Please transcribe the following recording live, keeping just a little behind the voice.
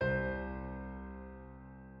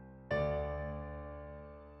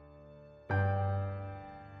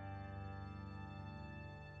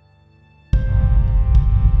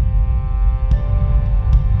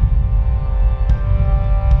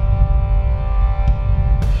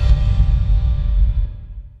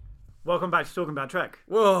Welcome back to Talking About Trek.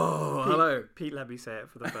 Whoa, hello. Pete let me say it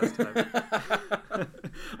for the first time.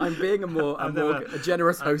 I'm being a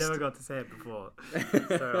generous host. I've never got to say it before,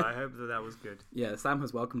 so I hope that was good. Yeah, Sam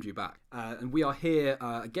has welcomed you back, and we are here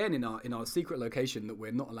again in our secret location that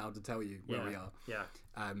we're not allowed to tell you where we are. Yeah.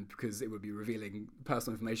 Because it would be revealing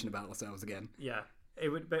personal information about ourselves again. Yeah.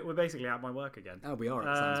 We're basically at my work again. Oh, we are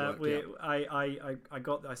at Sam's work.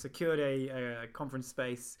 I secured a conference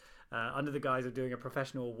space under the guise of doing a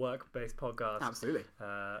professional work-based podcast. Absolutely.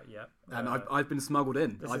 Yeah. And I've been smuggled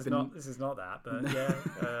in. This is not that, but yeah.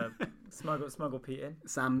 Smuggle Pete in.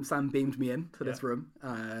 Sam beamed me in to this room,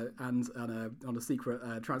 and on a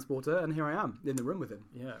secret transporter, and here I am in the room with him.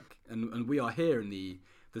 Yeah. And we are here in the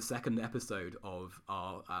second episode of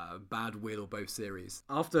our Bad Wheel or Both series.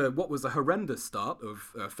 After what was a horrendous start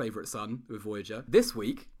of Favourite Son with Voyager, this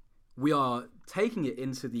week we are taking it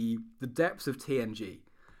into the depths of TNG.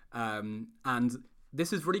 And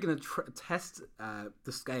this is really going to test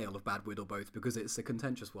the scale of Bad Wheel or Both because it's a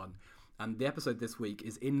contentious one. And the episode this week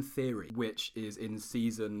is In Theory, which is in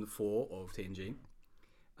season 4 of TNG.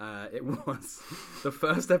 It was the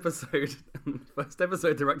first episode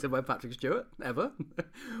directed by Patrick Stewart ever.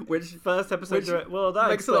 Which first episode? That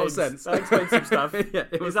makes a lot of sense. That explains some stuff. Yeah,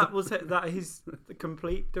 was that his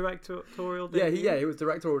complete directorial debut? Yeah, it was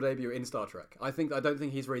directorial debut in Star Trek. I don't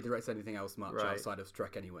think he's really directed anything else much outside of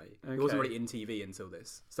Trek anyway. Okay. He wasn't really in TV until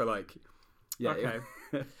this. So yeah. Okay.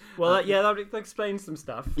 Well, that explains some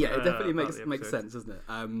stuff. Yeah, it definitely makes sense, doesn't it?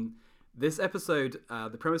 This episode,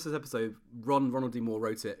 the premise of this episode, Ronald D. Moore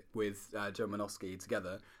wrote it with Joe Manosky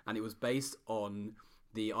together, and it was based on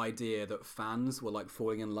the idea that fans were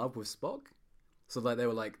falling in love with Spock. So they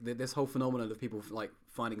were this whole phenomenon of people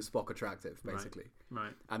finding Spock attractive, basically.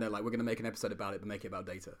 Right. And they're we're going to make an episode about it, but make it about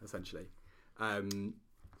Data, essentially. I'm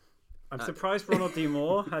surprised Ronald D.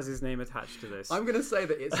 Moore has his name attached to this. I'm going to say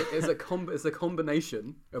that it's a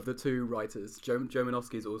combination of the two writers. Joe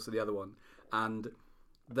Manosky is also the other one, and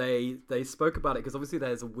they spoke about it because obviously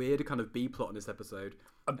there's a weird kind of B plot in this episode.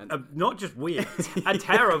 Not just weird, a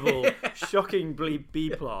terrible, shocking B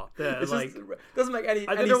plot. It doesn't make any.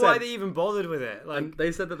 I don't know why they even bothered with it. And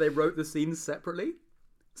they said that they wrote the scenes separately,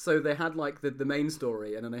 so they had the main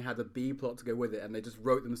story, and then they had a B plot to go with it, and they just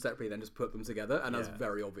wrote them separately, and then just put them together, and that's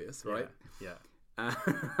very obvious, right? Yeah.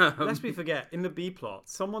 Lest we forget, in the B plot,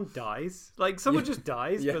 someone dies. Someone just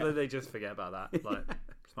dies, but then they just forget about that.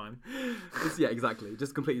 It's fine. Yeah, exactly.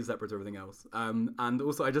 Just completely separate to everything else. And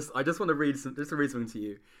also, I just want to read something to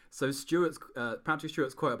you. So Patrick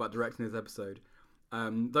Stewart's quote about directing this episode.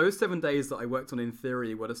 Those 7 days that I worked on In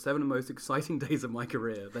Theory were the 7 most exciting days of my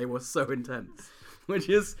career. They were so intense. Which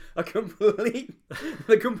is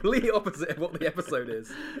the complete opposite of what the episode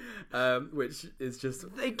is. Which is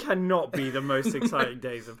just... They cannot be the most exciting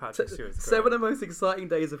days of Patrick Stewart's career. 7 of the most exciting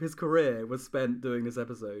days of his career was spent doing this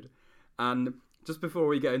episode. And just before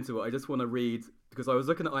we get into it, I just want to read, because I was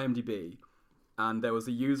looking at IMDb, and there was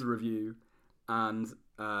a user review, and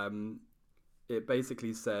it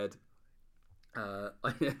basically said...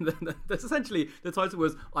 essentially the title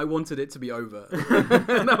was "I wanted it to be over."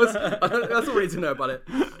 And that's all we need to know about it.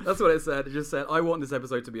 That's what it said. It just said, "I want this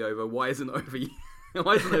episode to be over. Why isn't it over yet?"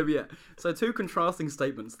 Why isn't it over yet? So 2 contrasting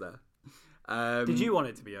statements there. Did you want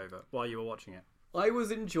it to be over while you were watching it? I was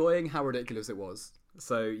enjoying how ridiculous it was.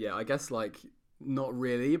 So yeah, I guess not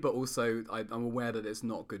really, but also I'm aware that it's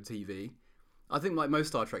not good TV. I think most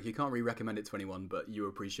Star Trek, you can't really recommend it to anyone, but you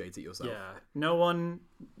appreciate it yourself. Yeah. No one,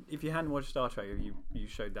 if you hadn't watched Star Trek, if you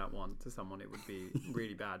showed that one to someone, it would be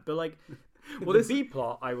really bad. But the B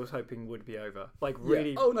plot, I was hoping would be over.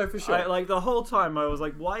 Really. Yeah. Oh no, for sure. The whole time I was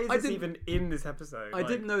why is this even in this episode? I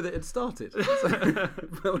didn't know that it started.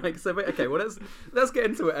 Okay, well let's get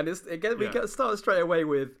into it. And we start straight away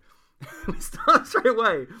with.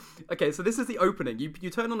 Okay, so this is the opening. You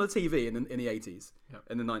turn on the TV in the 80s,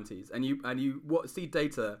 in the 90s, and you see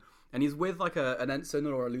Data, and he's with an ensign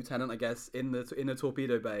or a lieutenant, I guess, in the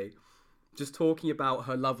torpedo bay, just talking about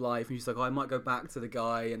her love life, and she's like, I might go back to the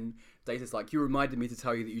guy, and Data's like, you reminded me to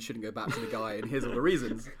tell you that you shouldn't go back to the guy, and here's all the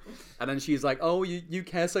reasons. And then she's like, oh, you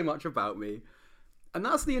care so much about me, and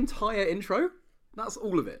that's the entire intro. That's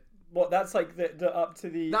all of it. What, that's the up to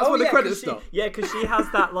the... That's when the credits stop. Yeah, because she has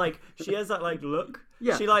that look.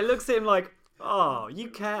 Yeah. She looks at him oh, you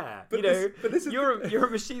care. But this is you're a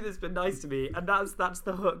machine that's been nice to me, and that's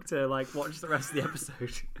the hook to watch the rest of the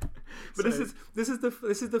episode. But this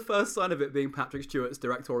is the first sign of it being Patrick Stewart's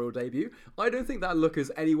directorial debut. I don't think that look is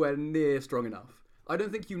anywhere near strong enough. I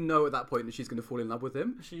don't think you know at that point that she's going to fall in love with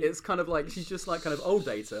him. It's kind of she's just kind of old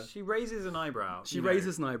Data. She raises an eyebrow.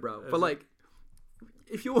 Raises an eyebrow, but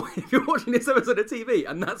if you're watching this episode of TV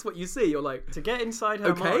and that's what you see, you're like, to get inside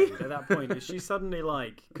her mind at that point, is she suddenly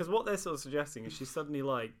like, because what they're sort of suggesting is she's suddenly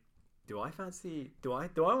like, do I want to, do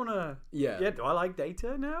I like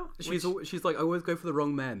Data now? She's like, I always go for the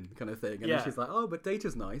wrong men kind of thing, and then she's like, oh, but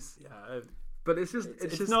Data's nice. Yeah. But it's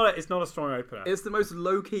just not a strong opener. It's the most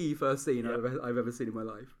low key first scene I've ever seen in my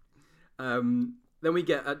life. Then we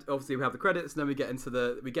get obviously we have the credits, and then we get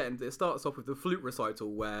into it starts off with the flute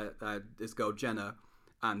recital where this girl Jenna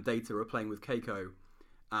and Data are playing with Keiko,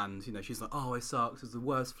 and she's like, oh, it sucks, it's the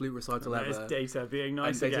worst flute recital ever. There's Data being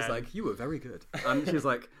nice, and Data's again. like, you were very good, and she's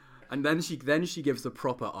like, and then she gives the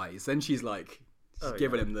proper eyes. Then she's like, she's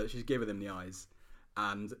giving him the eyes,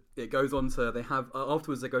 and it goes on to they have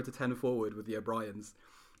afterwards they go to 10 Forward with the O'Briens.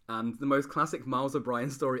 And the most classic Miles O'Brien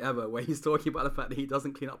story ever, where he's talking about the fact that he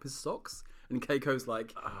doesn't clean up his socks, and Keiko's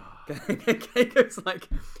like,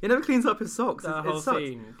 he never cleans up his socks. That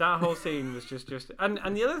whole scene was just,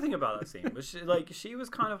 and the other thing about that scene was she was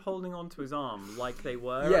kind of holding onto his arm like they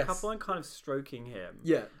were a couple and kind of stroking him.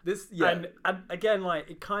 And again, like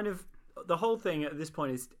it kind of. The whole thing at this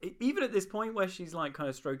point is, even at this point where she's like kind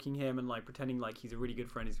of stroking him and like pretending like he's a really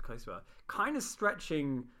good friend, he's close to her, kind of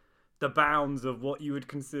stretching the bounds of what you would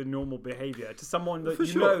consider normal behavior to someone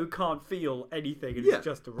that can't feel anything and is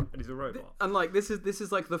just a robot. And like this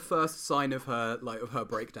is like the first sign of her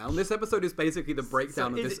breakdown. This episode is basically the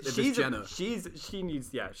breakdown of this Jenna. She's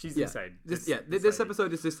insane. This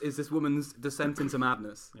episode is this woman's descent into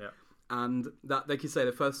madness. Yeah. And that, like you say,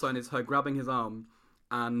 the first sign is her grabbing his arm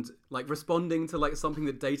and like responding to like something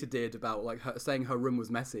that Data did about like her saying her room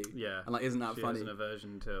was messy. Yeah. And like, isn't that funny? She has an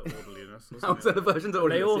aversion to orderliness. Or that was an aversion to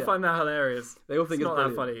orderliness. They all find that hilarious. They all think it's not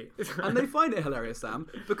that funny. And they find it hilarious, Sam,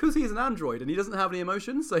 because he's an android and he doesn't have any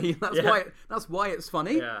emotions. So that's why it's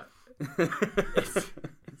funny. Yeah.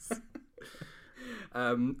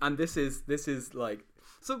 And this is like.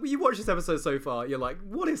 So you watch this episode so far, you're like,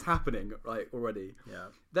 what is happening, right, already? Yeah.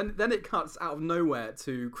 Then it cuts out of nowhere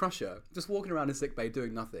to Crusher, just walking around in sickbay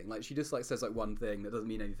doing nothing. Like, she just like says like one thing that doesn't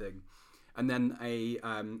mean anything. And then a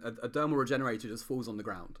dermal regenerator just falls on the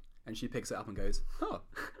ground. And she picks it up and goes, oh,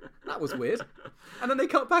 that was weird. And then they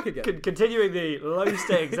cut back again. Continuing the low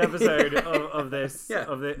stakes episode of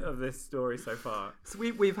this story so far. So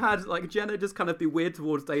we've had like Jenna just kind of be weird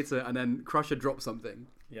towards Data, and then Crusher drops something.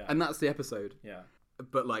 Yeah. And that's the episode. Yeah.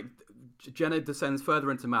 But like Jenna descends further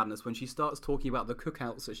into madness when she starts talking about the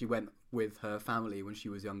cookouts that she went with her family when she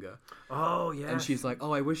was younger. Oh yeah. And she's like,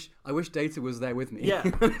 oh, I wish Data was there with me. Yeah.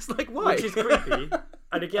 It's like, why? Which is creepy.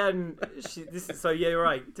 And again, you're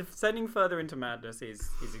right. Descending further into madness is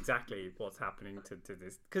exactly what's happening to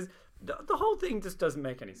this, because the whole thing just doesn't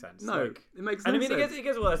make any sense. No, like, it makes no sense. And I mean, sense. it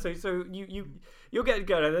gets worse. So you'll get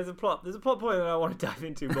going. There's a plot point that I want to dive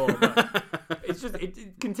into more. But it's just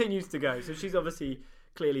it continues to go. So she's obviously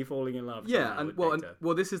clearly falling in love. Yeah, and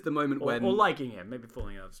this is the moment when or liking him. Maybe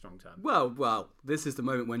falling in love is a strong term. Well, this is the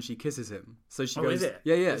moment when she kisses him. So she goes, is it?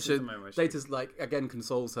 Yeah. This is the moment where Data's like again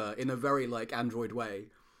consoles her in a very like android way,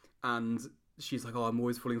 and she's like, oh, I'm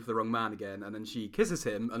always falling for the wrong man again, and then she kisses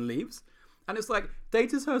him and leaves, and it's like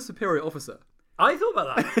Data's her superior officer. I thought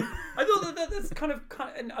about that. I thought that's kind of,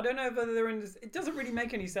 and I don't know whether they're in this. It doesn't really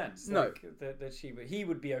make any sense. No, that he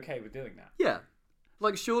would be okay with doing that. Yeah.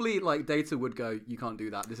 Like, surely, like, Data would go, you can't do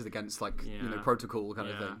that. This is against, like, protocol kind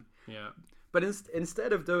of thing. Yeah. But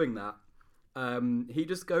instead of doing that, he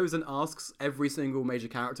just goes and asks every single major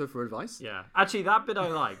character for advice. Yeah. Actually, that bit I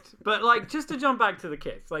liked. But, like, just to jump back to the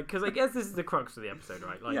kiss, like, because I guess this is the crux of the episode,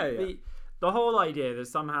 right? Like, the whole idea that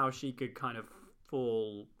somehow she could kind of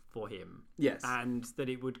fall for him. Yes. And that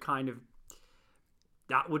it would kind of...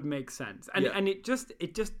 That would make sense. And it just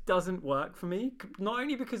doesn't work for me. Not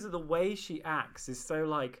only because of the way she acts is so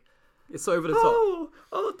like... It's so over the top.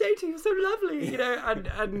 Oh, Data, you're so lovely,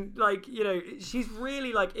 and like, she's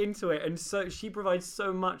really like into it, and so she provides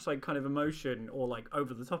so much like kind of emotion or like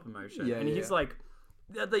over the top emotion. Yeah, and he's like,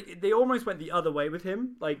 they almost went the other way with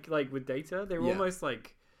him, like with Data. They were almost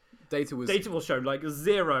like... Data was shown like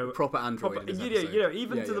zero proper android.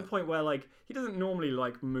 Even to the point where like he doesn't normally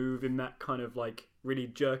like move in that kind of like really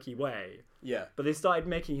jerky way. Yeah. But they started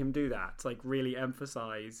making him do that to like really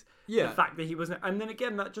emphasize the fact that he wasn't. And then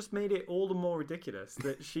again, that just made it all the more ridiculous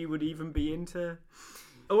that she would even be into,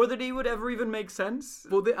 or that he would ever even make sense.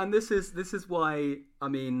 Well, this is why, I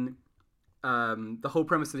mean, the whole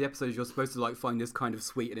premise of the episode is you're supposed to like find this kind of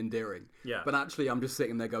sweet and endearing. Yeah. But actually, I'm just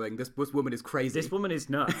sitting there going, this woman is crazy. This woman is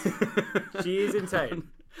nuts. She is insane.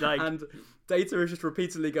 And Data is just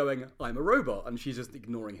repeatedly going, I'm a robot, and she's just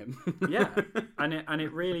ignoring him. Yeah, and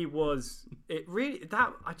it really was. I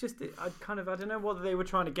don't know what they were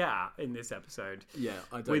trying to get at in this episode. Yeah,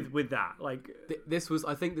 I don't. With that, like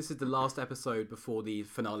I think this is the last episode before the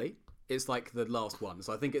finale. It's like the last one,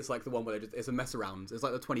 so I think it's like the one where it's a mess around. It's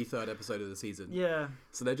like the 23rd episode of the season. Yeah.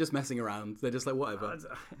 So they're just messing around. They're just like whatever.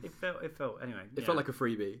 It felt anyway. It felt like a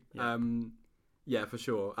freebie. Yeah. Yeah, for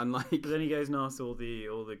sure. And like, but then he goes and asks all the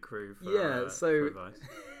crew for for advice.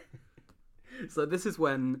 So this is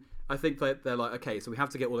when I think they're like, okay, so we have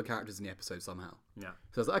to get all the characters in the episode somehow. Yeah.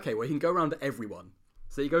 So it's like, okay, well, he can go around to everyone.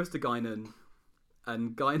 So he goes to Guinan,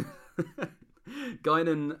 and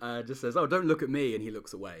Guinan just says, "Oh, don't look at me," and he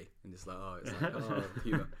looks away, and it's like,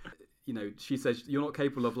 humor. You know, she says, "You're not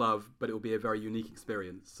capable of love, but it will be a very unique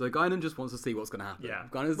experience." So Guinan just wants to see what's going to happen. Yeah.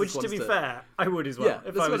 Which, to be fair, I would as well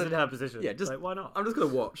if I was in her position. Yeah, just like, why not? I'm just going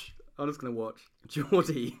to watch.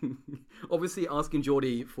 Geordie, obviously asking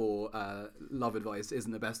Geordie for love advice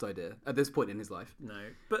isn't the best idea at this point in his life. No,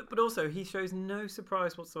 but also he shows no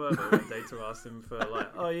surprise whatsoever when Data asks him for like,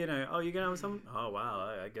 you're gonna have some. Oh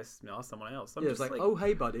wow, I guess ask someone else. I'm just like, oh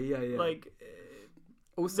hey buddy, yeah. Like.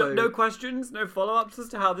 Also, no questions, no follow-ups as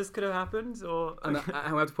to how this could have happened, or. And I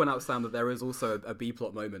have to point out, Sam, that there is also a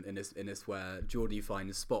B-plot moment in this where Geordie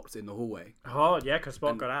finds Spock in the hallway. Oh yeah, because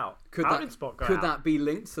Spock got out. How did Spock go out? Could that be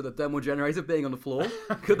linked to the thermal generator being on the floor?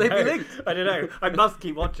 Could they be linked? I don't know. I must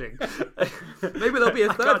keep watching. Maybe there'll be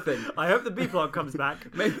a third thing. I hope the B-plot comes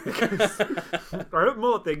back. Maybe. I hope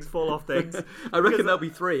more things fall off things. I reckon there'll be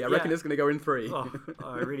 3. I reckon it's going to go in 3.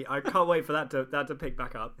 I can't wait for that to pick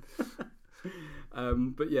back up.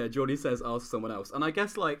 But yeah, Geordie says ask someone else, and I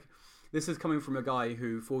guess like this is coming from a guy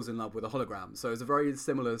who falls in love with a hologram, so it's a very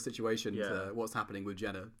similar situation to what's happening with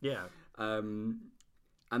Jenna. Yeah. And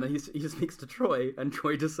then he speaks to Troy, and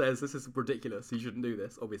Troy just says, "This is ridiculous. You shouldn't do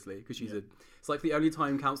this, obviously, because she's It's like the only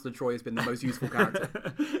time Councillor Troy has been the most useful character."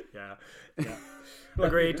 Yeah.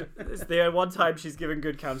 Agreed. It's the one time she's given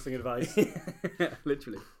good counselling advice.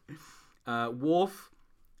 Literally. Worf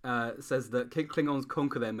says that Klingons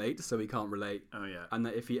conquer their mates, so he can't relate. Oh yeah. And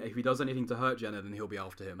that if he does anything to hurt Jenna, then he'll be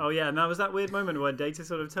after him. Oh yeah, and that was that weird moment where Data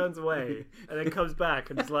sort of turns away and then comes back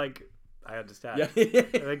and is like, "I understand." Yeah.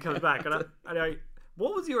 And then comes back and I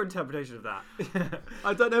what was your interpretation of that?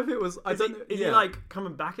 I don't know if it was. Is he like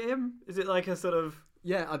coming back at him? Is it like a sort of?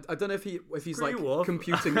 Yeah, I don't know if he's like Worf.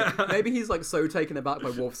 computing. Maybe he's like so taken aback by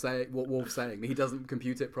what Worf's saying that he doesn't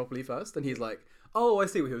compute it properly first, and he's like, "Oh, I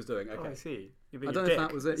see what he was doing." Okay, I see. I don't know if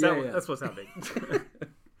that was it. That's what's happening.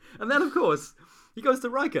 And then, of course, he goes to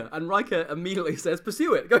Riker, and Riker immediately says,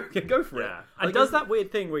 "Pursue it, go for it." Yeah, and does that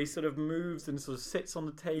weird thing where he sort of moves and sort of sits on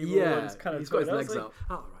the table. Yeah, and kind of he's got his legs up.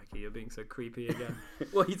 Oh, Riker, you're being so creepy again.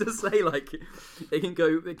 Well, he does say like it can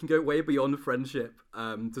go way beyond friendship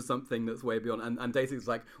to something that's way beyond. And Data's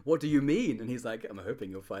like, "What do you mean?" And he's like, "I'm hoping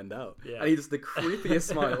you'll find out." Yeah. And he does the creepiest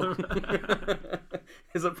smile.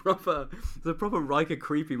 It's a proper Riker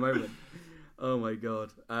creepy moment. Oh my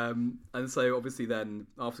god. And so obviously then,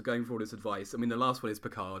 after going for all this advice, I mean the last one is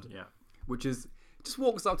Picard. Yeah. Which is, just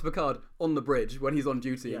walks up to Picard on the bridge when he's on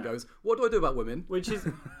duty and goes, "What do I do about women?" Which is,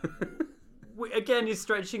 again, is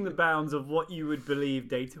stretching the bounds of what you would believe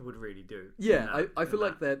Data would really do. Yeah, I feel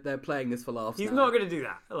like they're playing this for laughs. He's not going to do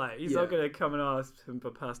that. Like, he's not going to come and ask him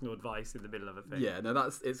for personal advice in the middle of a thing. Yeah,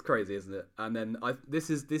 no, it's crazy, isn't it? And then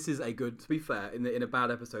this is a good, to be fair, in a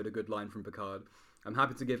bad episode, a good line from Picard. I'm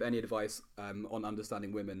happy to give any advice on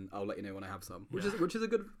understanding women. I'll let you know when I have some, which is a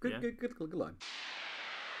good line.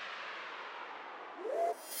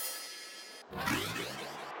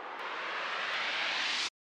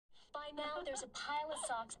 By now, there's a pile of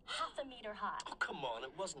socks half a meter high. Oh, come on,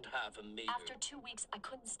 it wasn't half a meter. After 2 weeks, I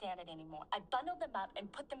couldn't stand it anymore. I bundled them up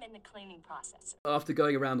and put them in the cleaning process. After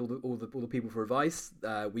going around all the people for advice,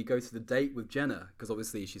 we go to the date with Jenna, because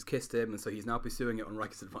obviously she's kissed him, and so he's now pursuing it on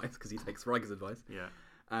Riker's advice, because he takes Riker's advice. Yeah.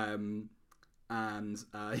 And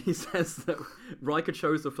he says that Riker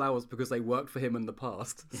chose the flowers because they worked for him in the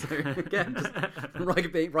past. So again, just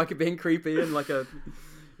Riker being creepy and like a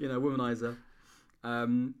womanizer.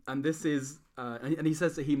 And this is and he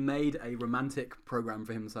says that he made a romantic program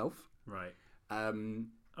for himself. Right.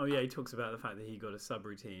 Oh yeah, he talks about the fact that he got a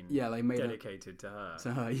subroutine. Yeah, they made dedicated to her.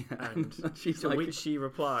 To her, yeah. And she's to like, which she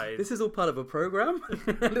replied, "This is all part of a program."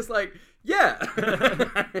 And it's like, yeah.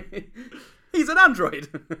 He's an android,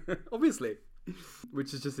 obviously.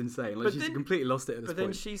 Which is just insane. Like, she's completely lost it at this point. But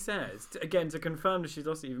then she says, again, to confirm that she's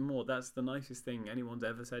lost it even more, that's the nicest thing anyone's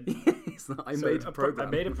ever said. I made a program.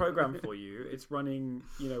 I made a program for you. It's running,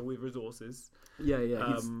 with resources.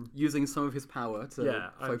 Yeah. He's using some of his power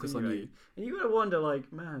to focus on you. And you gotta wonder,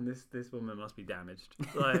 like, man, this woman must be damaged.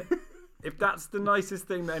 Like, if that's the nicest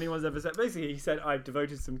thing that anyone's ever said. Basically, he said, I've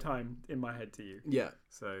devoted some time in my head to you. Yeah.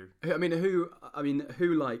 So, who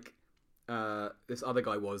like... this other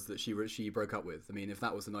guy was that she broke up with. I mean, if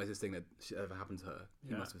that was the nicest thing that ever happened to her,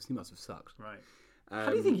 he must have sucked. Right.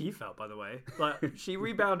 How do you think he felt, by the way? Like, she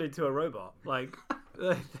rebounded to a robot. Like,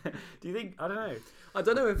 do you think? I don't know. I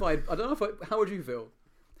don't know. How would you feel?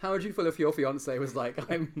 How would you feel if your fiance was like,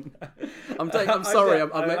 I'm sorry,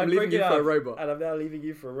 I'm leaving you for a robot, and I'm now leaving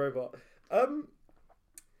you for a robot.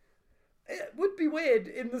 It would be weird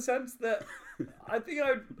in the sense that I think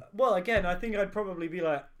I'd probably be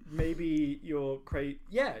like, maybe you're crazy.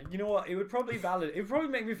 Yeah, you know what? It would probably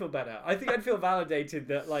make me feel better. I think I'd feel validated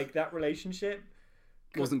that, like, that relationship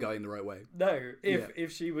wasn't going the right way. No,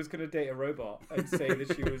 if she was going to date a robot and say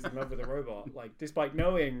that she was in love with a robot, like, despite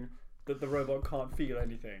knowing that the robot can't feel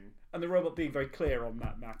anything, and the robot being very clear on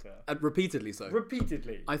that matter, and repeatedly so.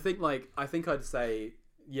 Repeatedly, I think I'd say,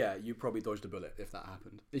 yeah, you probably dodged a bullet if that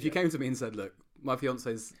happened. If you came to me and said, look, my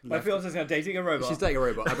fiance's now dating a robot. She's dating a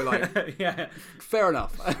robot. I'd be like, yeah, fair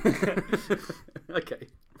enough. Okay.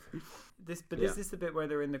 Is this the bit where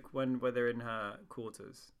they're where they're in her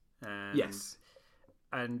quarters? And, yes.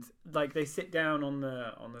 And, like, they sit down on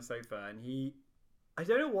the sofa, and I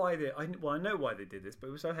don't know why I know why they did this, but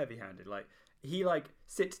it was so heavy-handed. Like, he, like,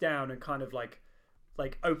 sits down and kind of like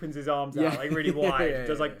opens his arms out, like, really wide,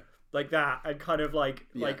 does like that, and kind of like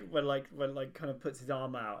when kind of puts his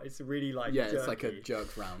arm out. It's really like jerky. It's like a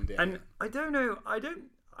jerk round. Yeah. And I don't know. I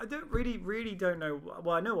don't really don't know.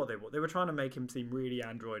 Well, I know what they were trying to make him seem really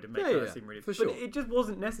android and make her seem really. For sure. But it just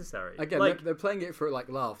wasn't necessary. Again, like, they're playing it for, like,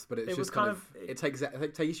 laughs, but it just kind of it takes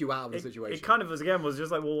you out of the situation. It kind of was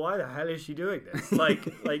just like, well, why the hell is she doing this? Like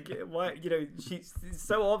why? It's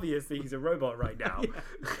so obvious that he's a robot right now.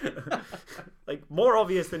 Like, more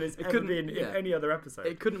obvious than it's ever been in any other episode.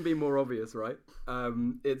 It couldn't be more obvious, right?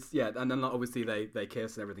 And then, like, obviously they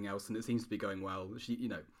kiss and everything else, and it seems to be going well.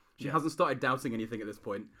 She hasn't started doubting anything at this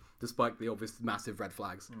point, despite the obvious massive red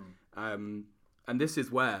flags. And this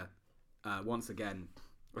is where, once again,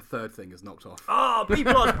 a third thing is knocked off.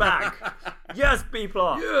 B-plot's back! Yes,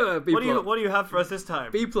 B-plot! Yeah, B-plot. What do you have for us this time?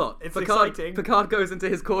 B-plot. It's exciting. Picard goes into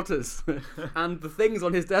his quarters, and the things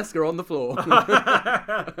on his desk are on the floor.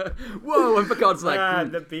 Whoa, and Picard's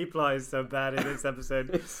like... the B-plot is so bad in this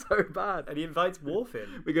episode. It's so bad. And he invites Worf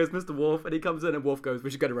in. He goes, Mr. Worf, and he comes in, and Worf goes,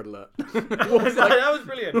 we should go to Red Alert. That was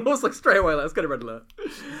brilliant. Worf's like, straight away, let's go to Red Alert.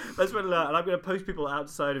 Let's Red Alert, and I'm going to post people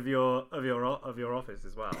outside of your office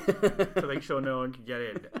as well, to make sure no one can get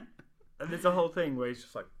in. And there's a whole thing where he's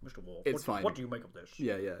just like, Mr. Wolf, what do you make of this?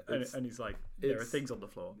 Yeah. And he's like, there are things on the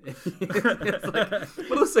floor. It's like,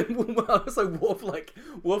 but also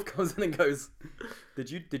Wolf comes in and goes,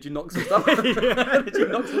 Did you knock some stuff? Did you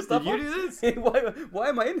knock some stuff? Did you do this? Why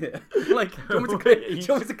am I in here? Like, do you want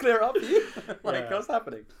me to clear it up for you? Like, what's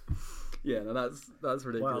happening? Yeah, no, that's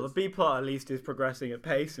ridiculous. Well, the B plot at least is progressing at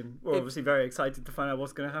pace, and we're obviously very excited to find out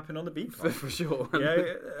what's going to happen on the B plot for sure.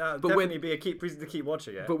 But definitely be a reason to keep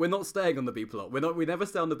watching it. But we're not staying on the B plot. We never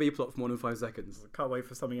stay on the B plot for more than 5 seconds. Can't wait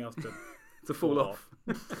for something else to fall off.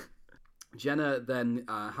 Jenna then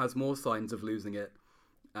has more signs of losing it,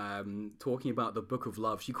 talking about the Book of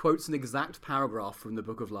Love. She quotes an exact paragraph from the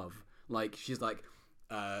Book of Love. Like, she's like,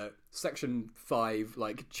 section 5,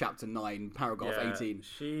 like chapter 9, paragraph 18.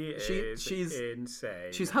 She's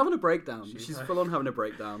insane. She's having a breakdown. She's full on having a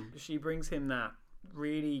breakdown. She brings him that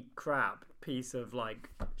really crap piece of, like,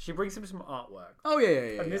 she brings him some artwork. Oh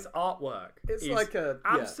yeah. And this artwork is like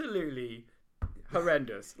absolutely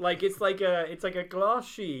horrendous. Like, it's like a glass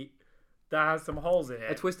sheet that has some holes in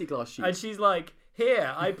it. A twisty glass sheet. And she's like,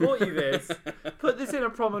 here, I bought you this. Put this in a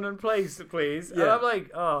prominent place, please. Yeah. And I'm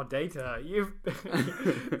like, oh, Data,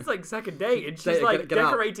 it's like second date, and she's Data, like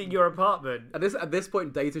decorating your apartment. At this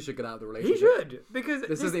point, Data should get out of the relationship. He should, because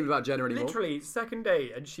this isn't even about Jenna anymore. Literally, second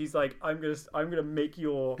date, and she's like, I'm gonna make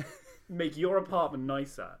your apartment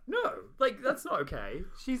nicer. No, like, that's not okay.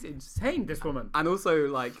 She's insane, this woman. And also,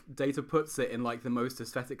 like, Data puts it in, like, the most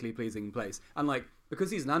aesthetically pleasing place, and, like, because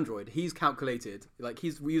he's an android, he's calculated. Like,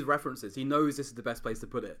 he's used references. He knows this is the best place to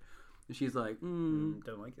put it. And she's like, don't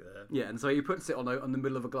like it there. Yeah, and so he puts it on the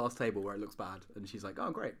middle of a glass table where it looks bad. And she's like, oh,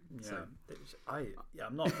 great. Yeah, so,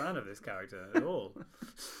 I'm not a fan of this character at all.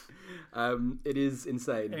 It is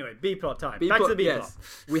insane. Anyway, B-plot time. Back to the B-plot.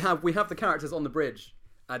 Yes. We have the characters on the bridge.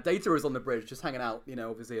 Data is on the bridge, just hanging out,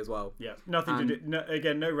 obviously as well. Yeah, nothing to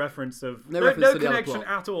do. No reference of no connection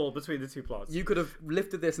at all between the two plots. You could have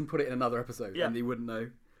lifted this and put it in another episode, and you wouldn't know.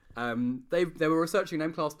 They were researching an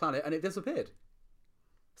M-class planet, and it disappeared.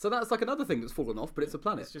 So that's like another thing that's fallen off, but it's a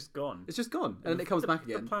planet. It's just gone. It's just gone, and then it comes back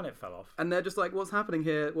again. The planet fell off, and they're just like, "What's happening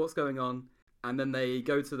here? What's going on?" And then they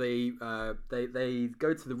go to the they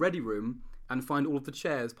go to the ready room and find all of the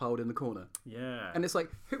chairs piled in the corner. Yeah. And it's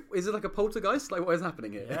like, is it like a poltergeist? Like, what is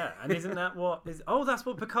happening here? Yeah, and isn't that what is... Oh, that's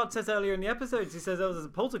what Picard says earlier in the episodes. He says, oh, there's a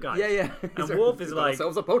poltergeist. Yeah. And Worf is like...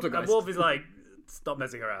 Ourselves a poltergeist. And Worf is like, stop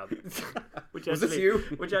messing around. Which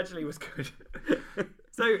actually was good.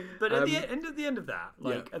 So, but at the end of that,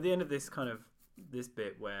 at the end of this kind of... This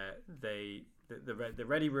bit where they... The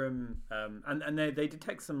ready room, and they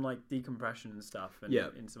detect some like decompression and stuff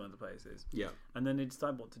in some other places. Yeah. And then they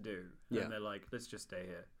decide what to do. And they're like, let's just stay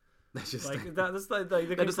here. Let's just like stay. That's like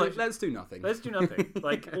they're just like, let's do nothing. Let's do nothing.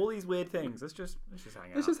 Like all these weird things. Let's just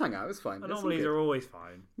hang out. Let's just hang out. It's fine. Anomalies are always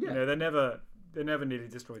fine. Yeah. They never nearly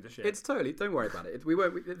destroy the ship. It's totally. Don't worry about it.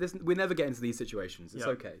 We never get into these situations. It's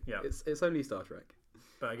okay. Yeah. It's only Star Trek.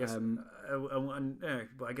 But I guess,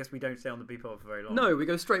 but I guess we don't stay on the Beeple for very long. No, we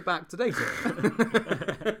go straight back to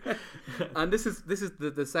Data. And this is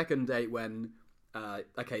the second date when,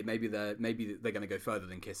 maybe they're going to go further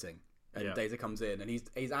than kissing. And Data comes in and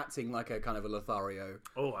he's acting like a kind of a Lothario.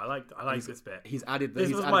 Oh, I like this bit. He's added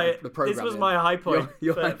the program. This was my high point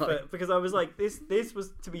because I was like, this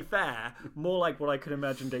was, to be fair, more like what I could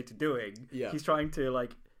imagine Data doing. Yeah. He's trying to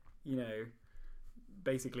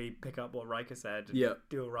basically pick up what Riker said and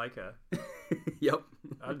do a Riker. Yep.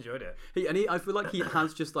 I enjoyed it. I feel like he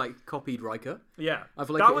has just copied Riker. Yeah. I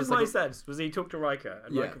feel like that was my sense, was he talked to Riker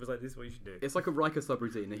and Riker was like, this is what you should do. It's like a Riker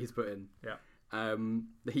subroutine that he's put in. Yeah.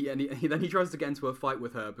 He tries to get into a fight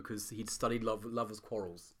with her because he'd studied lovers'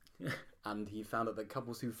 quarrels. And he found out that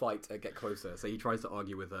couples who fight get closer, so he tries to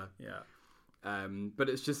argue with her. Yeah. But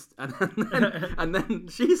it's just, and then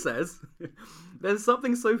she says, "There's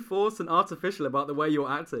something so forced and artificial about the way you're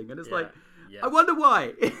acting," and it's I wonder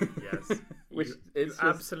why. Yes, which is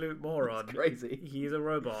absolute moron. It's crazy. He's a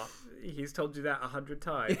robot. He's told you that 100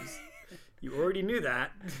 times. You already knew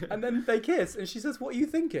that. And then they kiss, and she says, "What are you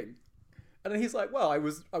thinking?" And then he's like, "Well, I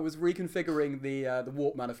was reconfiguring the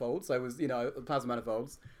warp manifolds. I was, the plasma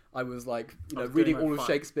manifolds. I was reading all of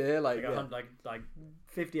Shakespeare, like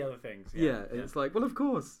 50 other things." Yeah. It's like, well, of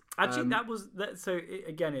course. Actually,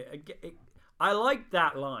 I like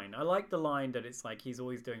that line. I like the line that it's like he's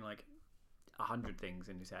always doing 100 things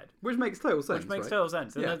in his head, which makes total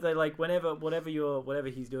sense. And they're like, whatever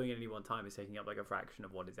he's doing at any one time is taking up a fraction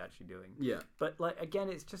of what he's actually doing. Yeah. But again,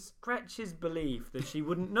 it's just stretches belief that she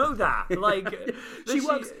wouldn't know that.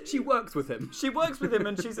 She works with him. She works with him,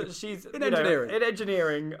 and she's in engineering. In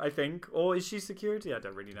engineering, I think, or is she security? I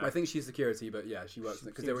don't really know. I think she's security, but yeah, she works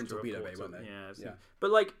because they were in Torpedo Bay, weren't they? Yeah.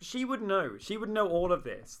 But she would know. She would know all of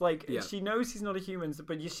this. She knows he's not a human,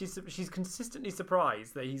 but she's consistently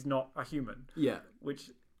surprised that he's not a human. Yeah,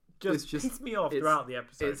 which just pissed me off throughout the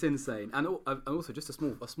episode. It's insane. And also, just a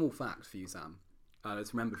small fact for you, Sam.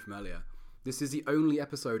 It's remembered from earlier. This is the only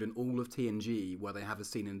episode in all of TNG where they have a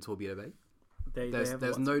scene in Torpedo Bay.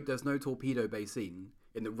 There's no Torpedo Bay scene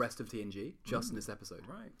in the rest of TNG, just in this episode.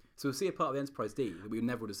 Right. So we'll see a part of the Enterprise D that we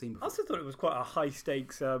never would have seen before. I also thought it was quite a high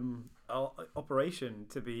stakes operation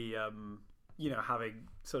to be having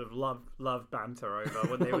sort of love banter over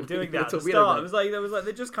when they were doing that at the start. It was like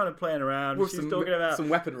they're just kind of playing around. With she's talking about some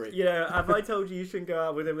weaponry. Have I told you shouldn't go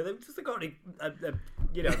out with him? They've just got a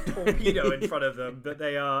torpedo in front of them that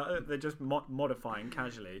they're just modifying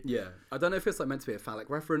casually. Yeah, I don't know if it's meant to be a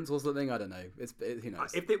phallic reference or something. I don't know. Who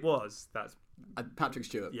knows? If it was, that's Patrick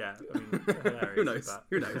Stewart. Yeah, I mean, hilarious. Who knows?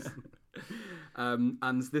 Who knows?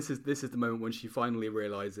 And this is the moment when she finally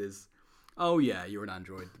realizes, oh yeah, you're an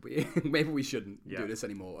android. Maybe we shouldn't do this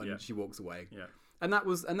anymore. And she walks away. Yeah. And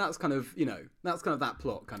that's kind of that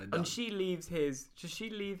plot kind of done. And she leaves his. Does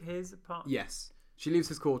she leave his apartment? Yes. She leaves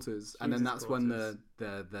his quarters, and then that's when the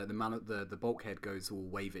bulkhead goes all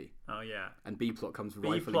wavy. Oh yeah. And B plot comes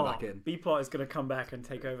rifling back in. B plot is going to come back and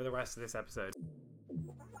take over the rest of this episode.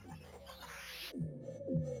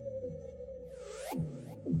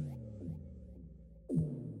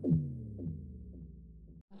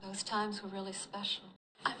 Those times were really special.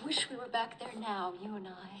 I wish we were back there now, you and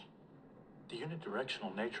I. The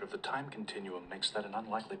unidirectional nature of the time continuum makes that an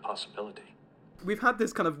unlikely possibility. We've had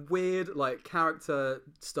this kind of weird, character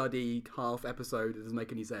study half episode that doesn't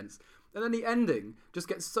make any sense. And then the ending just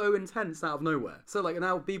gets so intense out of nowhere. So,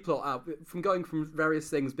 now B-plot out, from going from various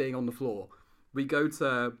things being on the floor, we go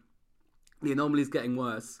to the anomalies getting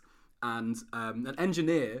worse, and an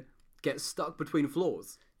engineer gets stuck between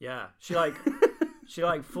floors. Yeah, she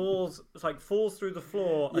falls through the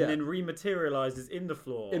floor and then rematerializes in the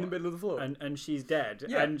floor in the middle of the floor, and she's dead.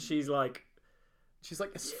 Yeah. And she's like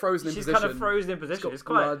frozen in position. She's kind of frozen in position. It's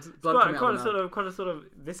quite a sort of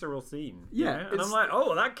visceral scene. Yeah, you know? And I'm like,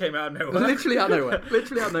 oh, that came out of nowhere. Literally out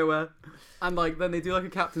of nowhere. And like then they do like a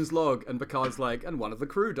captain's log, and Picard's like, and one of the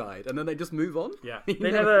crew died, and then they just move on. Yeah, they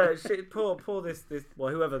never. Poor this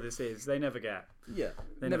whoever this is, they never get. Yeah,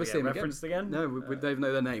 they never see them referenced again. No, we don't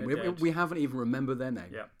know their name. We haven't even remembered their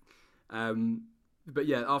name. Yeah. But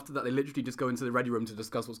yeah, after that they literally just go into the ready room to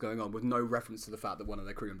discuss what's going on with no reference to the fact that one of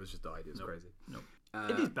their crew members just died. It was crazy. Nope.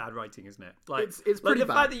 It is bad writing, isn't it? Like it's pretty the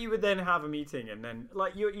bad. fact that you would then have a meeting and then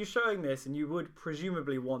like you're showing this and you would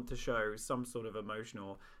presumably want to show some sort of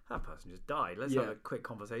emotional. That person just died. Let's have a quick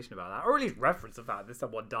conversation about that, or at least reference the fact that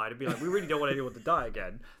someone died and be like, we really don't want anyone to die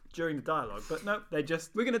again during the dialogue. But no,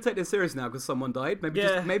 we're going to take this serious now because someone died.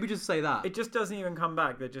 Maybe just say that. It just doesn't even come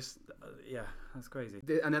back. They're just that's crazy.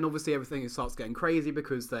 And then obviously everything starts getting crazy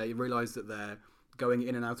because they realise that they're going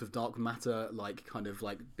in and out of dark matter, like kind of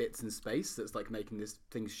like bits in space. That's like making this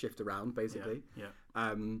things shift around, basically. Yeah.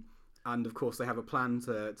 And of course they have a plan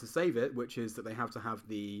to save it, which is that they have to have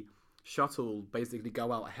the shuttle basically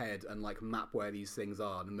go out ahead and like map where these things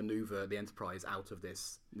are and maneuver the Enterprise out of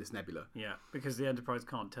this nebula. Yeah, because the Enterprise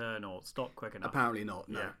can't turn or stop quick enough. Apparently not.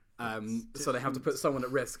 No. Yeah. So they have to put someone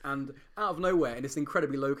at risk, and out of nowhere in this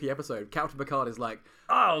incredibly low-key episode, Captain Picard is like,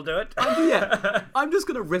 "I'll do it." I'm just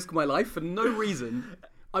gonna risk my life for no reason.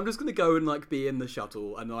 I'm just gonna go and like be in the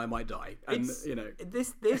shuttle, and I might die. And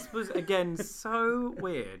this was again so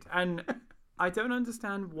weird, and I don't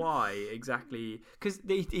understand why exactly. Because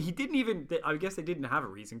he didn't even. I guess they didn't have a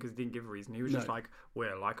reason because he didn't give a reason. He was just like,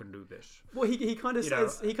 "Well, I can do this." Well, he kind of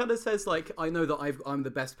says he kind of says like, "I know that I'm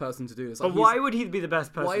the best person to do this." But why would he be the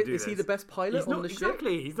best person to do this? Is he the best pilot on the ship?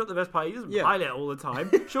 Exactly, he's not the best pilot. He doesn't pilot all the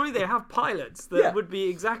time. Surely they have pilots that would be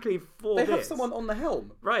exactly for this. They have someone on the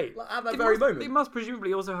helm, right? Like, at that very moment, they must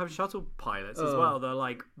presumably also have shuttle pilots as well. They're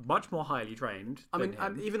like much more highly trained. I mean,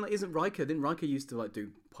 and even like, isn't Riker? Didn't Riker used to like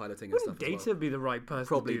do piloting and stuff? Wouldn't Data be the right person?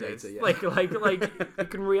 Probably to do Data. This? Yeah. Like you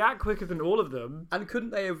can react quicker than all of them. And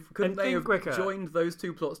couldn't they have joined those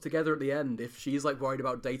two plots together at the end if she's like worried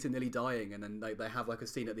about Data nearly dying, and then they have like a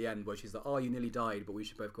scene at the end where she's like, "Oh, you nearly died, but we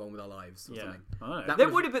should both go on with our lives." Or something. I don't know. There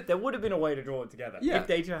would have been a way to draw it together. Yeah. If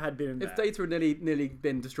Data had been in there. If Data had nearly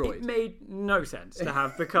been destroyed. It made no sense to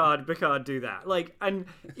have Picard do that. Like, and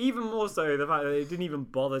even more so the fact that they didn't even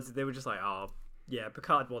bother to. They were just like, "Oh, yeah,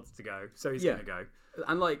 Picard wants to go, so he's gonna go."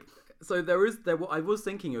 And like, so I was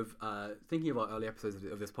thinking of our early episodes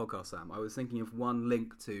of this podcast, Sam. I was thinking of one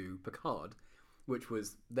link to Picard, which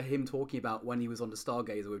was him talking about when he was on the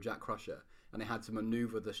Stargazer with Jack Crusher, and they had to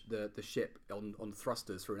maneuver the ship on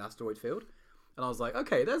thrusters through an asteroid field. And I was like,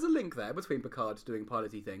 okay, there's a link there between Picard doing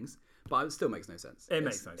piloty things, but it still makes no sense. It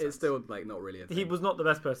makes no sense. It's still like not really a thing. He was not the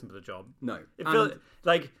best person for the job. No. It felt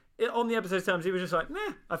like on the episode's terms, he was just like,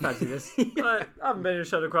 "Meh, I fancy this. I haven't been in a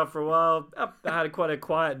shuttlecraft for a while. I had quite a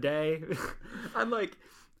quiet day." And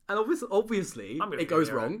obviously it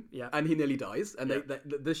goes wrong, and he nearly dies, and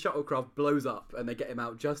the shuttlecraft blows up, and they get him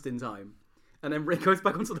out just in time. And then Rick goes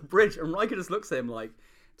back onto the bridge, and Riker just looks at him like,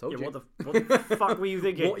 "Told you." What the fuck were you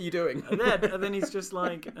thinking? What are you doing? And then he's just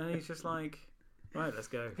like, right, let's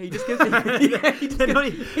go. He just gives him. They're not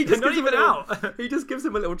even out. He just gives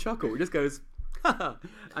him a little chuckle. He just goes,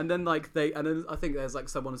 and then I think there's like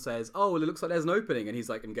someone says, "Oh, well, it looks like there's an opening," and he's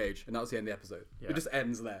like, "Engage," and that's the end of the episode. Yeah. It just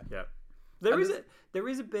ends there. Yeah. There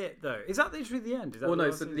is a bit though. Is that literally the end? Well, no.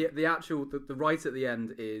 So the actual right at the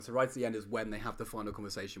end is when they have the final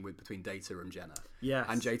conversation between Data and Jenna. Yes.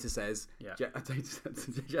 And Data says,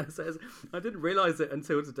 Jenna says, "I didn't realize it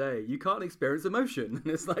until today. You can't experience emotion." And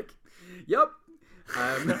it's like, yep.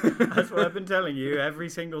 That's what I've been telling you every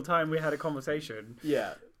single time we had a conversation.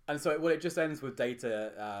 Yeah. And so it just ends with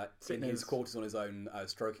Data in his quarters on his own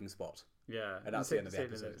stroking spot. Yeah, and that's the end of the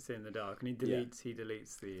episode. Sit in the dark, and he deletes the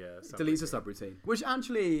deletes the subroutine, which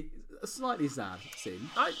actually a slightly sad scene.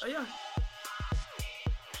 Yeah.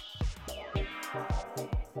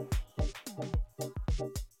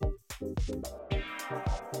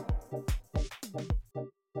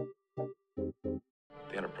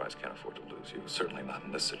 The Enterprise can't afford to lose you, certainly not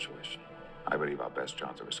in this situation. I believe our best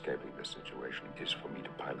chance of escaping this situation is for me to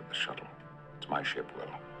pilot the shuttle. It's my ship, Will.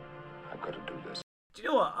 I've got to do this. Do you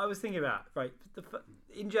know what I was thinking about? Right,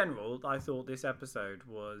 in general, I thought this episode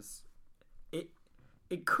was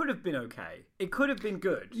it could have been okay. It could have been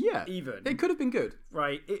good. Yeah, even it could have been good.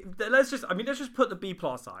 Right. Let's just put the B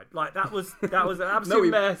plot aside. Like that was an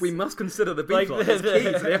absolute mess. We must consider the B plot as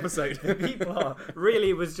key to the episode. The B plot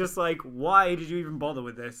really was just like, why did you even bother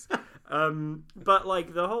with this? But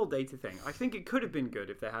like the whole data thing, I think it could have been good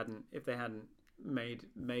if they hadn't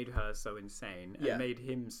made her so insane and made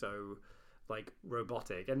him so like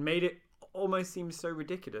robotic and made it almost seems so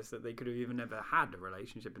ridiculous that they could have even never had a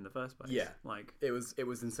relationship in the first place. Yeah, like it was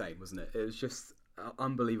insane, wasn't it? It was just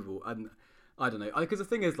unbelievable. And I don't know, because the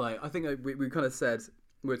thing is, like, I think we kind of said,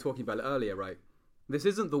 we were talking about it earlier, right? This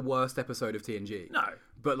isn't the worst episode of TNG. No,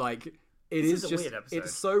 but like This is just a weird episode.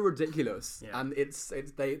 It's so ridiculous, and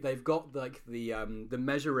they've got like the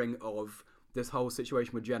measuring of this whole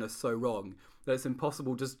situation with Jenna so wrong that it's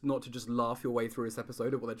impossible not to just laugh your way through this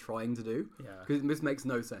episode at what they're trying to do. Yeah, because this makes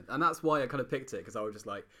no sense, and that's why I kind of picked it, because I was just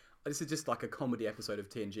like, this is just like a comedy episode of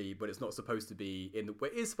TNG, but it's not supposed to be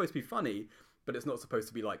it is supposed to be funny, but it's not supposed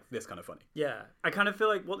to be like this kind of funny. Yeah, I kind of feel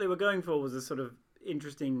like what they were going for was a sort of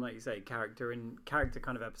interesting, like you say, character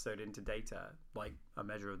kind of episode into Data, like a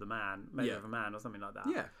measure of a man or something like that.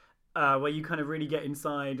 Yeah. Where you kind of really get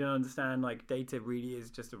inside and understand, like, Data really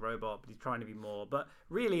is just a robot, but he's trying to be more. But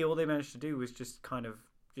really, all they managed to do was just kind of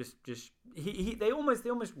they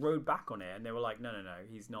almost rode back on it, and they were like, no,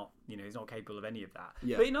 he's not, he's not capable of any of that.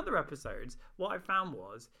 Yeah. But in other episodes, what I found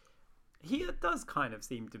was he does kind of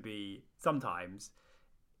seem to be sometimes.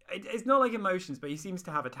 It's not like emotions, but he seems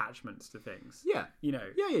to have attachments to things. Yeah.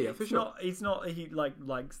 Yeah, for sure. He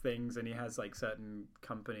likes things, and he has like certain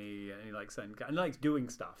company, and he likes and likes doing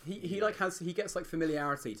stuff. He gets like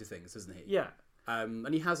familiarity to things, doesn't he? Yeah.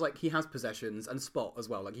 And he has possessions and Spot as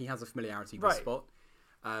well. Like he has a familiarity with Spot.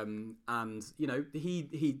 And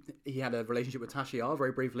he had a relationship with Tashiar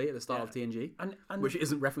very briefly at the start of TNG, and which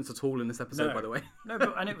isn't referenced at all in this episode, by the way. No,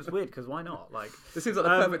 and it was weird because why not? Like, this seems like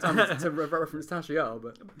the perfect time to reference Tashiar,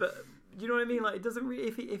 but you know what I mean? Like, it doesn't really.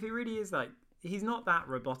 If he really is like, he's not that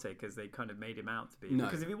robotic as they kind of made him out to be. No.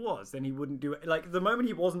 Because if he was, then he wouldn't do it. Like the moment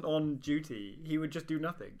he wasn't on duty, he would just do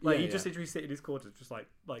nothing. Like he'd just literally sit in his quarters, just like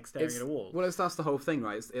staring at a wall. Well, that's the whole thing,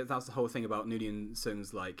 right? That's the whole thing about Noonien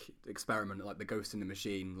Soong's like experiment, like the ghost in the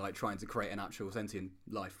machine, like trying to create an actual sentient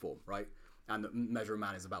life form, right? And Measure of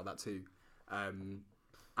Man is about that too.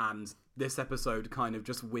 And this episode kind of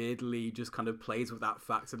just weirdly just kind of plays with that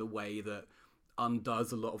fact in a way that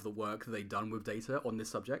undoes a lot of the work that they've done with Data on this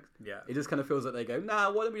subject. Yeah. It just kind of feels like they go, nah,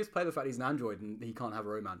 why don't we just play the fact he's an android and he can't have a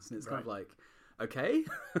romance? And it's kind of like, okay.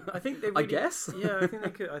 I think they really, I guess. Yeah, I think they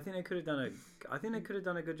could have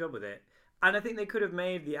done a good job with it. And I think they could have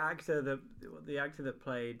made the actor that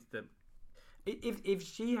played the if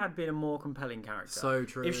she had been a more compelling character. So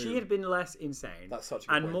true. If she had been less insane. That's such a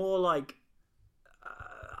good point. More like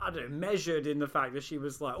I don't know, measured in the fact that she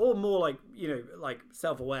was like, or more like, like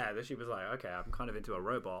self-aware that she was like, okay, I'm kind of into a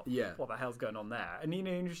robot. Yeah. What the hell's going on there? And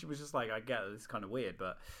she was just like, I get it, it's kind of weird,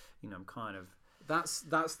 but I'm kind of. That's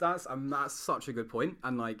such a good point,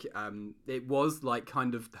 and like, it was like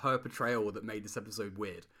kind of her portrayal that made this episode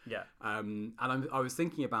weird. Yeah. And I was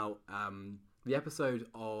thinking about the episode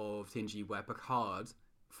of TNG where Picard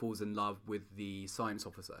falls in love with the science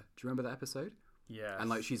officer. Do you remember that episode? Yeah. And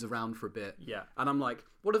like she's around for a bit. Yeah. And I'm like,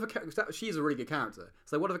 what if she's a really good character.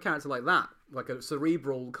 So what if a character like that, like a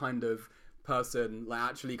cerebral kind of person, like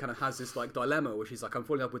actually kind of has this like dilemma where she's like, I'm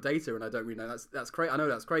falling in love with Data and I don't really know that's crazy. I know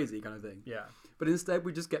that's crazy kind of thing. Yeah. But instead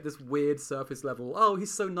we just get this weird surface level, oh,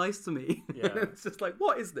 he's so nice to me. Yeah. It's just like,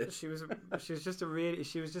 what is this? She was just a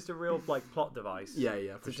real like plot device. Yeah,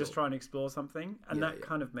 to just try and explore something. And that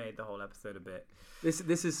kind of made the whole episode a bit.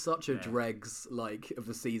 This is such a dregs like of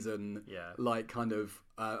the season. Yeah. Like kind of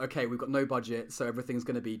okay, we've got no budget, so everything's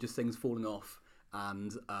gonna be just things falling off.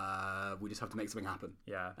 And we just have to make something happen.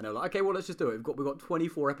 Yeah. And they're like, okay, well, let's just do it. We've got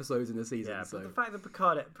 24 episodes in the season. Yeah, so. But the fact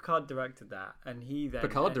that Picard directed that, and he then...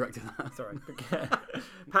 directed that? Sorry.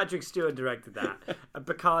 Patrick Stewart directed that, and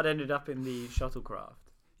Picard ended up in the shuttlecraft.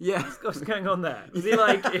 Yeah. What's going on there? Was he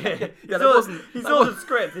like... He saw the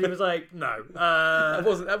script, and he was like, no.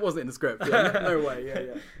 That wasn't in the script. Yeah, no way.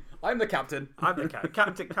 Yeah. I'm the captain. I'm the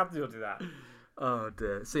captain. Captain will do that. Oh,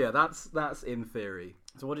 dear. So, yeah, that's in theory.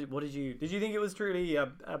 So what did you think it was truly a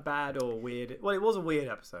bad or weird? Well, it was a weird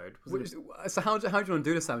episode. So how do you want to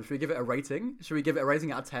do this, Sam? Should we give it a rating? Should we give it a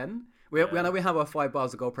rating out of 10? We know we have our 5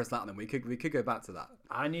 bars of gold press platinum. We could go back to that.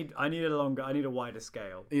 I need a wider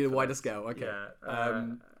scale. You need a wider scale. Okay. Yeah.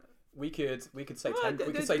 We could say 10.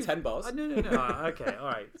 We could say 10 bars. No. Okay, all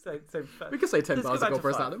right. So we could say 10 bars of gold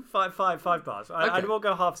press platinum. 5 bars. Okay. I will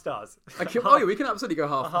go half stars. Okay. Oh yeah, we can absolutely go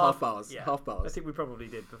half bars. Yeah. Half bars. I think we probably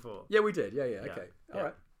did before. Yeah, we did. Yeah. Okay. All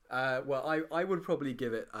right. Well, I would probably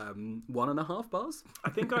give it 1.5 bars. I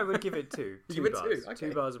think I would give it 2. Give it bars. 2. Okay.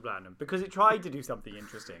 2 bars of platinum because it tried to do something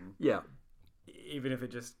interesting. Yeah. Even if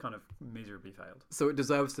it just kind of miserably failed. So it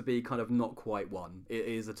deserves to be kind of not quite 1. It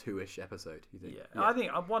is a 2-ish episode, you think? Yeah. I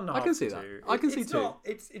think 1.5. I can see that. I can see 2.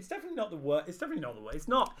 It's definitely not the worst. It's definitely not the worst. It's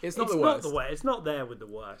not the worst. It's not there with the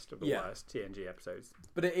worst of the worst TNG episodes.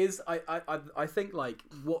 But it is. I think like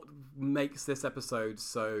what makes this episode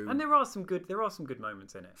so. And there are some good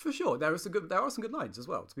moments in it. For sure, there are some good lines as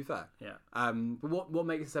well. To be fair. Yeah. But what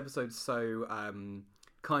makes this episode so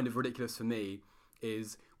kind of ridiculous for me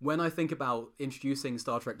is when I think about introducing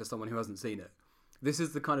Star Trek to someone who hasn't seen it. This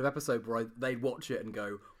is the kind of episode where they'd watch it and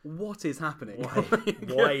go, "What is happening?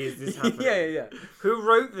 Why is this happening? Yeah. Who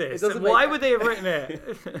wrote this? And why would they have written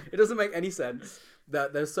it?" It doesn't make any sense.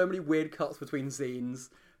 That there's so many weird cuts between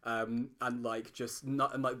scenes, and like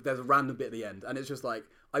there's a random bit at the end, and it's just like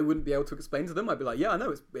I wouldn't be able to explain to them. I'd be like, "Yeah, I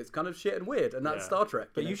know it's kind of shit and weird, and that's Star Trek."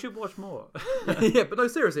 But you should watch more. Yeah, but no,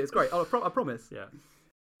 seriously, it's great. I promise. Yeah.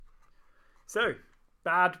 So,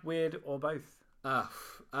 bad, weird, or both?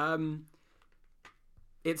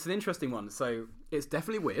 It's an interesting one. So it's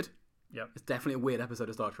definitely weird. Yep. It's definitely a weird episode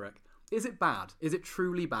of Star Trek. Is it bad? Is it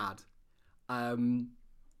truly bad? I'm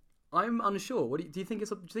unsure. Do you think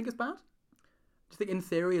it's bad? Do you think in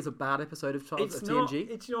theory it's a bad episode of TNG?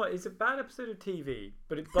 It's a bad episode of TV,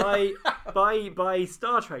 but by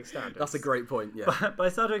Star Trek standards. That's a great point. Yeah. By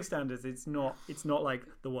Star Trek standards, it's not like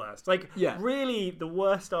the worst. Like really, the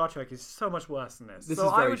worst Star Trek is so much worse than this. So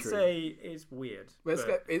I would say it's weird.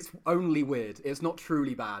 It's only weird. It's not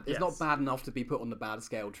truly bad. It's not bad enough to be put on the bad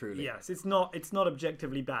scale. Truly. Yes, it's not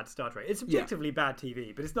objectively bad Star Trek. It's objectively bad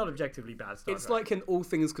TV, but it's not objectively bad Star Trek. It's like an all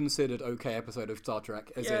things considered okay episode of Star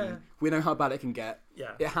Trek. As in, we know how bad it can get.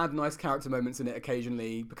 Yeah. It had nice character moments in it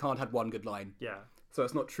occasionally. Picard had one good line. Yeah. So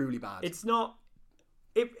it's not truly bad. It's not.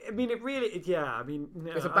 It's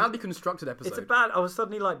a badly constructed episode. I was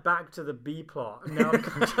suddenly like back to the B plot. Now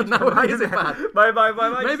why is it bad?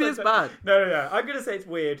 Maybe it's bad. No. I'm going to say it's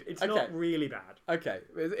weird. It's not really bad. Okay.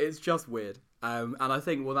 It's just weird. And I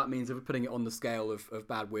think, that means if we're putting it on the scale of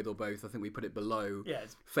bad, weird, or both, I think we put it below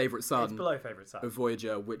Favourite Son. It's below Favourite Son. Of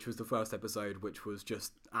Voyager, which was the first episode, which was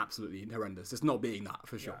just absolutely horrendous. It's not being that,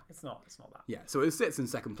 for sure. Yeah, it's not that. Yeah, so it sits in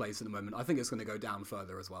second place at the moment. I think it's going to go down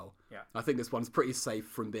further as well. Yeah. I think this one's pretty safe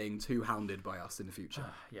from being too hounded by us in the future.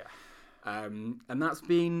 Yeah. And that's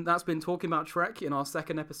been Talking About Trek in our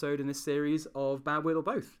second episode in this series of Bad, Weird, or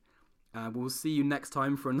Both. We'll see you next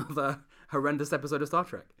time for another horrendous episode of Star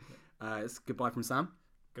Trek. It's goodbye from Sam.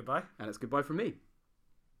 Goodbye. And it's goodbye from me.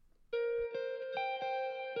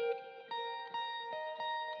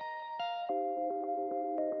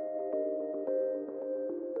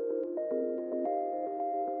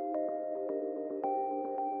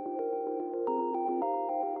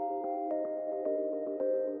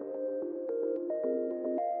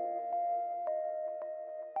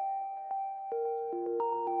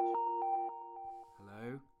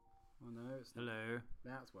 Hello.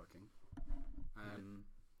 That's working.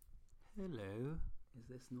 Hello. Is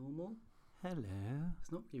this normal? Hello.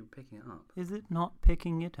 It's not you picking it up. Is it not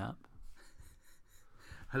picking it up?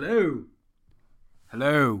 Hello.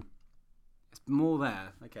 Hello. It's more there.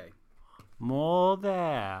 Okay. More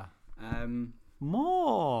there.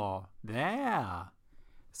 More there.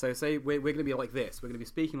 So say we're going to be like this. We're going to be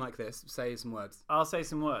speaking like this. Say some words. I'll say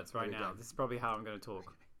some words right now. This is probably how I'm going to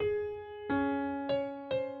talk.